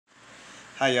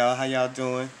Hi y'all, how y'all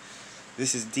doing?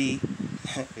 This is D.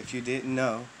 If you didn't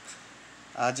know,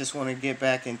 I just want to get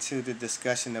back into the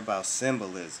discussion about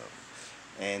symbolism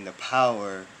and the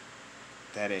power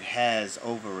that it has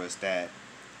over us, that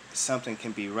something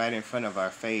can be right in front of our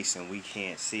face and we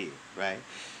can't see it, right?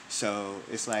 So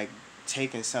it's like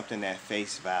taking something at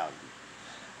face value.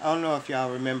 I don't know if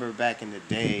y'all remember back in the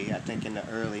day, I think in the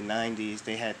early 90s,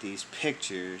 they had these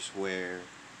pictures where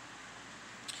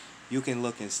you can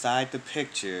look inside the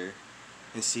picture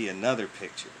and see another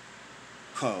picture.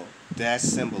 Well, that's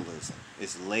symbolism.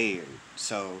 It's layered.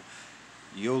 So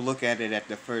you'll look at it at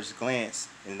the first glance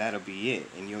and that'll be it.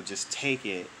 And you'll just take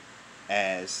it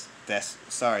as that's,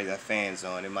 sorry, that fan's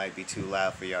on. It might be too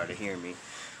loud for y'all to hear me.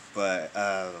 But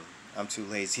I'm too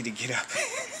lazy to get up.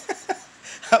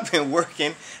 I've been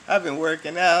working. I've been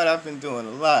working out. I've been doing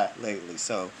a lot lately.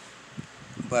 So,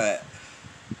 but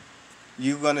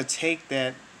you're going to take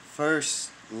that first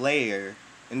layer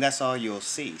and that's all you'll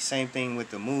see. Same thing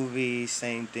with the movies,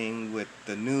 same thing with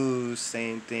the news,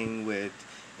 same thing with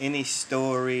any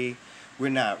story. We're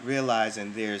not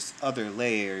realizing there's other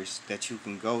layers that you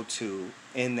can go to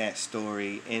in that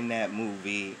story, in that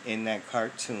movie, in that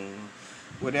cartoon,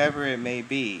 whatever it may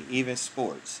be, even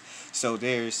sports. So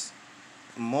there's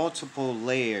multiple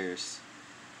layers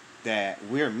that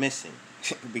we're missing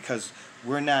because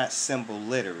we're not symbol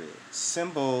literate.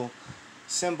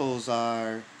 Symbols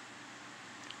are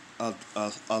a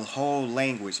whole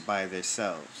language by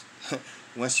themselves.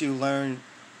 Once you learn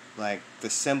like the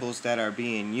symbols that are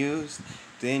being used,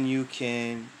 then you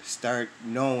can start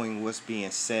knowing what's being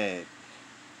said.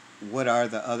 What are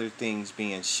the other things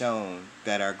being shown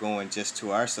that are going just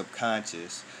to our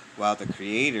subconscious, while the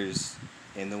creators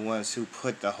and the ones who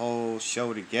put the whole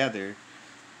show together,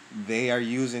 they are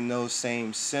using those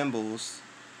same symbols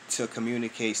to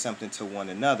communicate something to one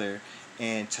another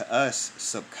and to us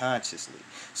subconsciously.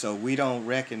 So we don't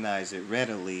recognize it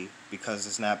readily because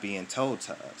it's not being told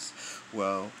to us.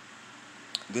 Well,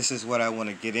 this is what I want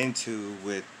to get into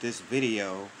with this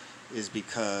video, is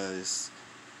because,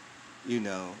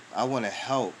 I want to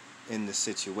help in the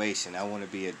situation. I want to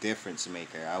be a difference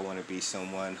maker. I want to be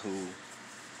someone who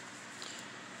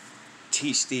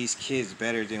teach these kids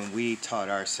better than we taught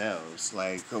ourselves,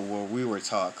 like what we were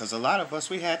taught. Because a lot of us,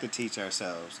 we had to teach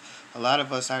ourselves. A lot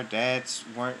of us, our dads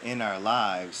weren't in our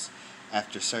lives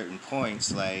after certain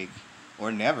points, like,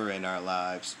 or never in our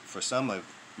lives. For some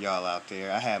of y'all out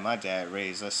there, I had my dad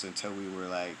raise us until we were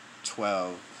like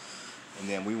 12, and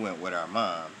then we went with our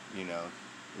mom.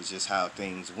 It's just how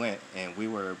things went, and we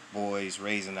were boys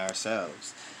raising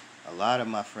ourselves. A lot of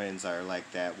my friends are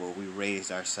like that, where we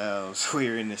raised ourselves. We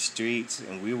were in the streets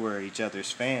and we were each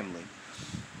other's family.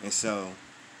 And so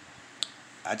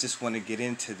I just want to get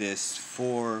into this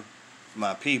for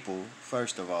my people,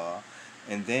 first of all,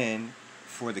 and then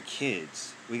for the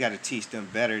kids. We got to teach them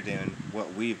better than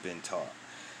what we've been taught.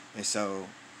 And so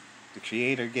the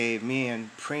Creator gave me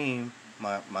and Preem,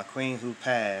 my queen who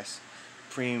passed.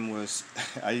 Preem was,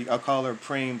 I call her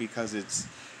Preem because it's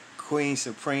Queen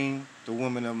Supreme, the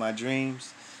woman of my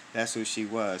dreams. That's who she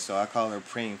was, so I call her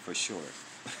Preem for short.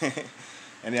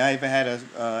 And I even had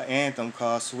a anthem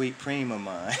called Sweet Preem of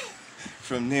Mine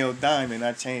from Neil Diamond.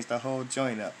 I changed the whole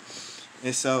joint up.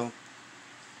 And so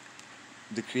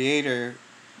the Creator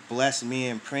blessed me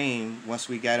and Preem once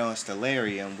we got on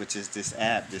Stellarium, which is this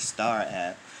app, this star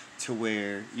app, to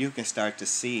where you can start to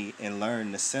see and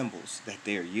learn the symbols that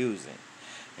they're using.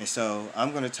 And so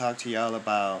I'm going to talk to y'all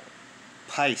about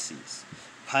Pisces.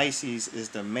 Pisces is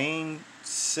the main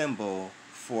symbol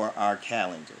for our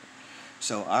calendar.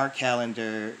 So our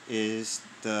calendar is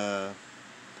the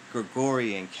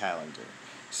Gregorian calendar.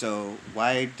 So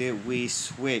why did we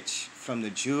switch from the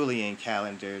Julian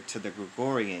calendar to the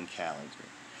Gregorian calendar?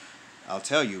 I'll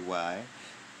tell you why.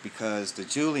 Because the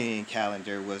Julian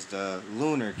calendar was the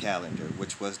lunar calendar,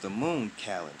 which was the moon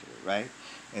calendar, right?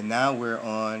 And now we're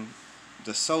on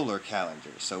the solar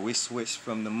calendar. So we switched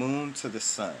from the moon to the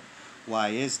sun. Why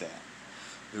is that?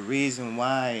 The reason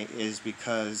why is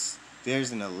because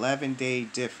there's an 11-day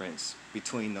difference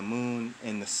between the moon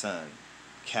and the sun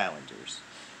calendars.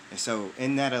 And so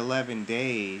in that 11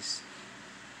 days,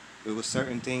 there were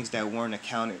certain things that weren't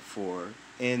accounted for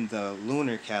in the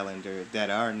lunar calendar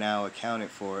that are now accounted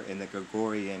for in the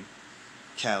Gregorian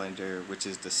calendar, which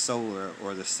is the solar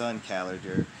or the sun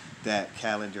calendar, that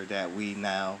calendar that we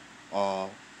now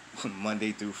all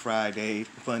Monday through Friday,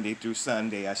 Monday through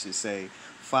Sunday, I should say,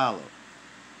 follow.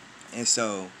 And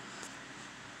so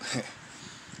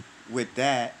with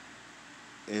that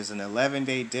is an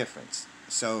 11-day difference.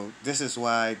 So this is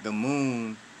why the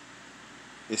moon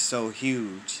is so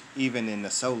huge, even in the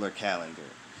solar calendar.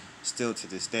 still to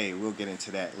this day. We'll get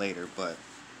into that later. But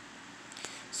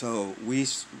so we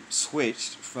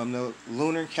switched from the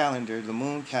lunar calendar, the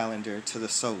moon calendar, to the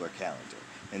solar calendar.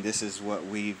 And this is what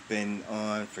we've been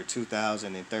on for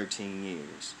 2013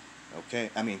 years. Okay?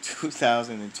 I mean,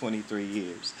 2023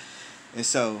 years. And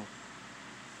so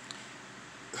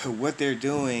what they're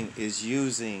doing is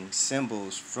using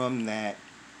symbols from the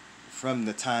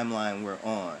timeline we're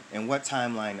on. And what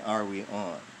timeline are we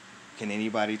on? Can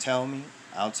anybody tell me?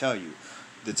 I'll tell you.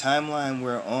 The timeline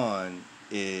we're on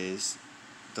is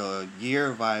the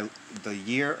year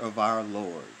of our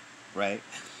Lord, right?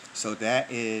 So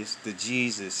that is the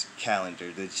Jesus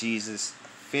calendar, the Jesus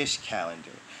fish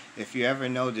calendar. If you ever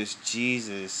notice,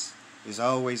 Jesus is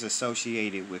always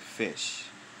associated with fish.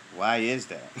 Why is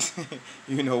that?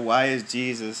 Why is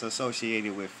Jesus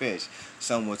associated with fish?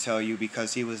 Some will tell you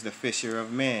because he was the fisher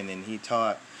of men and he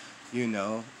taught,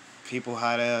 people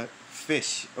how to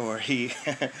fish, or he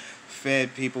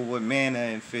fed people with manna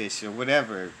and fish or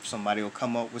whatever. Somebody will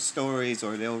come up with stories,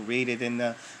 or they'll read it in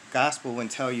the gospel and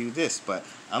tell you this. But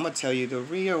I'm going to tell you the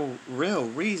real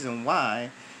reason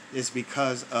why is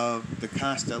because of the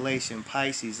constellation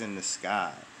Pisces in the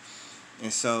sky.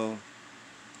 And so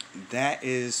that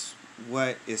is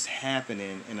what is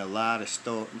happening in a lot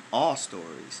of all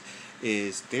stories,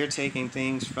 is they're taking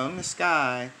things from the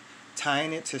sky,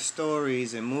 tying it to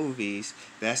stories and movies.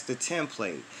 That's the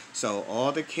template. So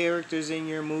all the characters in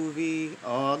your movie,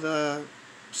 all the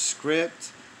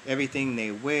script, everything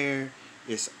they wear,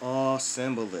 it's all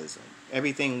symbolism.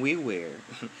 Everything we wear,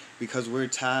 because we're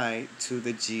tied to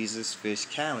the Jesus fish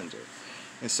calendar.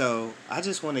 And so I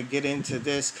just want to get into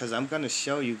this because I'm going to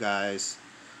show you guys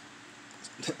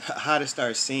how to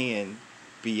start seeing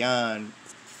beyond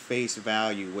face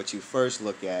value, what you first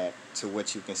look at, to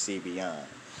what you can see beyond.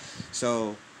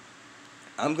 So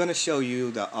I'm going to show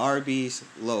you the Arbys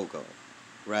logo,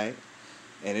 right?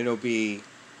 And it'll be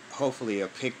hopefully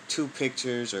two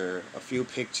pictures or a few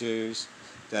pictures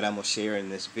that I'm going to share in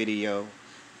this video.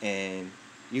 And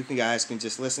you guys can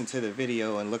just listen to the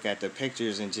video and look at the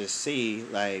pictures and just see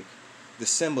like the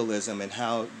symbolism and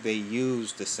how they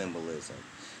use the symbolism.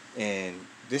 And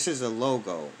this is a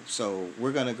logo, so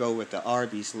we're going to go with the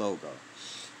Arbys logo.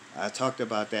 I talked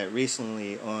about that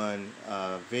recently on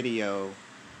a video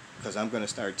because I'm going to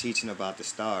start teaching about the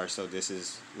stars, so this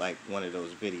is like one of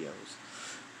those videos.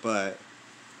 But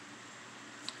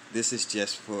this is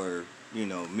just for,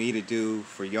 me to do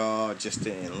for y'all, just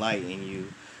to enlighten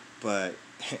you. But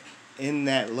in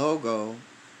that logo,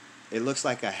 it looks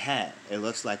like a hat. It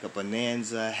looks like a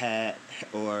bonanza hat,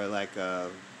 or like a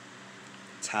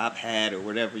top hat, or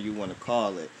whatever you want to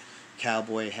call it,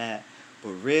 cowboy hat.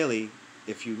 But really,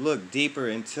 if you look deeper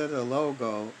into the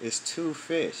logo, it's two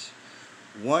fish.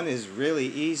 One is really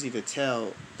easy to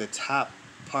tell. The top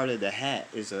part of the hat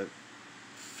is a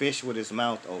fish with his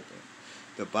mouth open.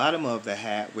 The bottom of the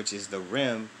hat, which is the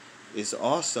rim, is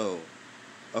also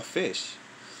a fish.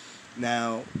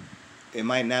 Now, it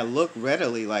might not look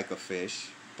readily like a fish,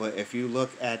 but if you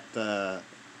look at the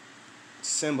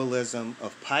symbolism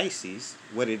of Pisces,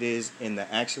 what it is in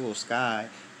the actual sky,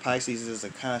 Pisces is a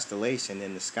constellation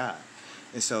in the sky.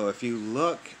 And so if you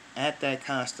look at that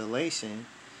constellation,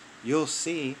 you'll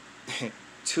see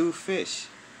two fish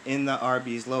in the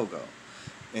Arbys logo.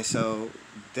 And so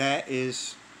that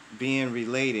is being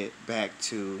related back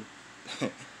to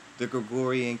the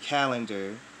Gregorian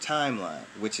calendar timeline,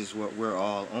 which is what we're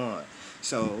all on.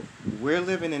 So we're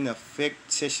living in a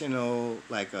fictional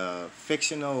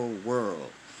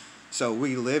world. So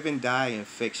we live and die in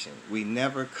fiction. We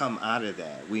never come out of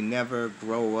that. We never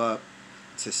grow up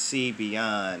to see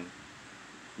beyond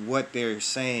what they're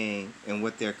saying and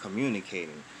what they're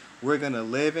communicating. We're going to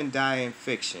live and die in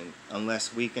fiction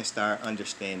unless we can start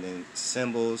understanding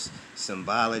symbols,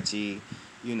 symbology,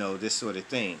 this sort of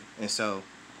thing. And so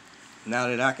now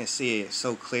that I can see it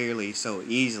so clearly, so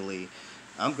easily,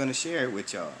 I'm going to share it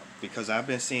with y'all, because I've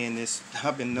been seeing this,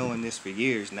 I've been knowing this for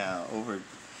years now, over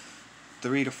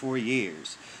 3 to 4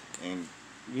 years. And,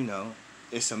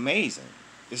 it's amazing.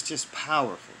 It's just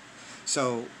powerful.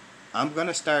 So I'm going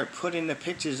to start putting the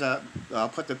pictures up. I'll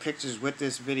put the pictures with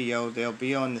this video. They'll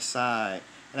be on the side.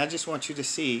 And I just want you to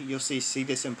see. You'll see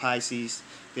this in Pisces.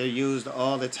 They're used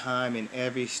all the time in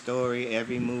every story,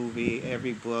 every movie,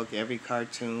 every book, every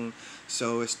cartoon.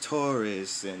 So it's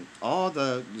Taurus and all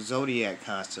the zodiac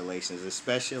constellations,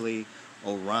 especially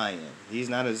Orion. He's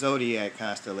not a zodiac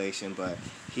constellation, but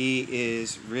he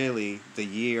is really the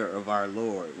year of our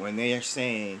Lord. When they are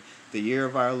saying the year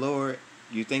of our Lord,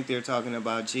 you think they're talking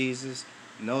about Jesus?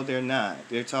 No, they're not.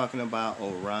 They're talking about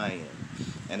Orion.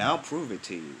 And I'll prove it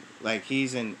to you. Like,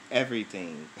 he's in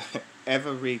everything.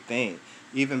 Everything.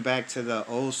 even back to the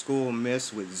old school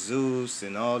myths with Zeus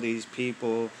and all these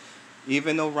people.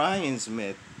 Even Orion's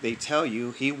myth, they tell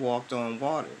you he walked on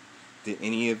water. Did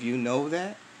any of you know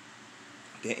that?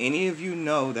 Did any of you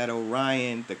know that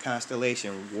Orion, the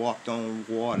constellation, walked on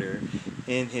water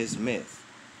in his myth?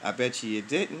 I bet you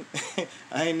didn't.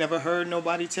 I ain't never heard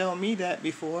nobody tell me that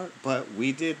before, but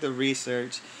we did the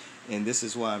research, and this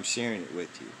is why I'm sharing it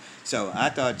with you. So I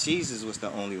thought Jesus was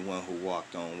the only one who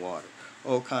walked on water.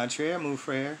 Au contraire, mon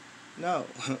frère. No,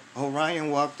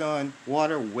 Orion walked on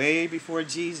water way before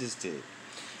Jesus did.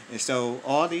 And so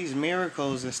all these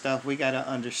miracles and stuff, we got to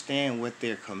understand what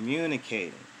they're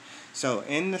communicating. So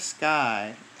in the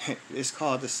sky, it's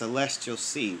called the celestial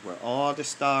sea, where all the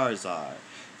stars are.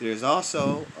 There's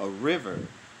also a river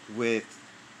with,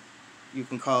 you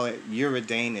can call it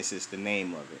Uranus is the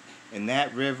name of it. And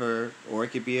that river, or it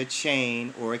could be a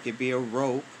chain, or it could be a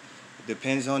rope,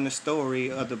 depends on the story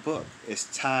of the book.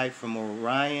 It's tied from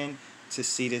Orion to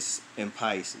Cetus and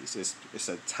Pisces. It's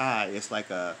a tie. It's like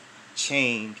a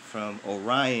chain from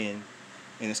Orion,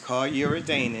 and it's called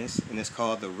Uranus, and it's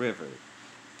called the river.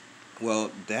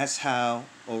 Well, that's how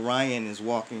Orion is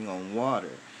walking on water.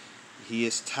 He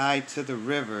is tied to the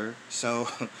river, so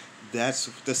that's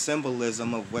the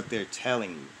symbolism of what they're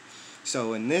telling you.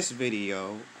 So in this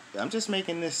video, I'm just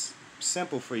making this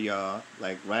simple for y'all,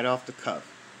 like right off the cuff.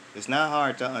 It's not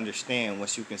hard to understand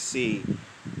once you can see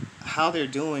how they're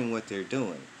doing what they're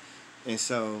doing. And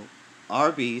so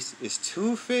Arbys is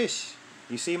two fish.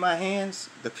 You see my hands?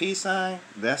 The peace sign?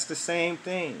 That's the same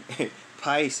thing.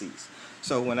 Pisces.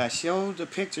 So when I show the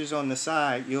pictures on the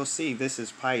side, you'll see this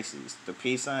is Pisces. The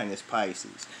peace sign is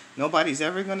Pisces. Nobody's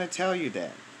ever going to tell you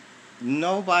that.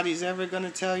 Nobody's ever going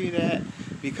to tell you that,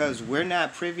 because we're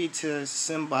not privy to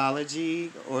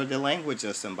symbology, or the language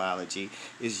of symbology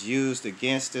is used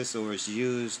against us or is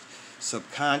used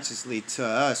subconsciously to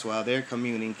us while they're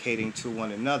communicating to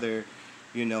one another,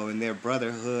 you know, in their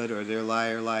brotherhood or their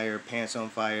liar, liar, pants on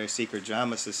fire, secret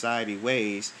drama society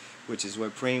ways, which is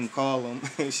what Preem call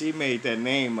them. She made that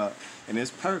name up, and it's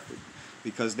perfect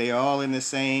because they are all in the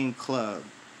same club,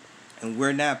 and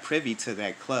we're not privy to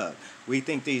that club. We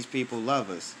think these people love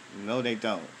us. No, they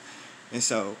don't. And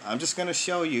so I'm just going to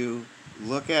show you,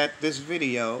 look at this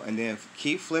video, and then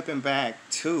keep flipping back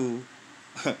to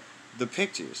the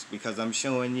pictures, because I'm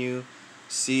showing you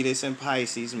Cetus and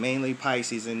Pisces, mainly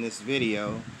Pisces in this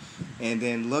video, and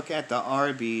then look at the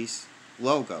Arbys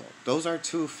logo. Those are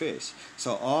two fish.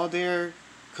 So all they're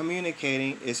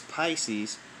communicating is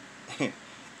Pisces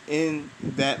in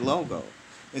that logo.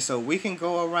 And so we can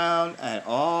go around at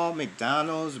all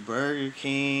McDonald's, Burger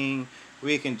King,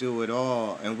 we can do it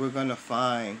all, and we're going to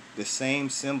find the same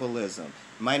symbolism.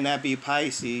 It might not be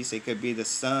Pisces, it could be the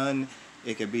sun,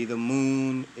 it could be the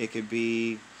moon, it could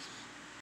be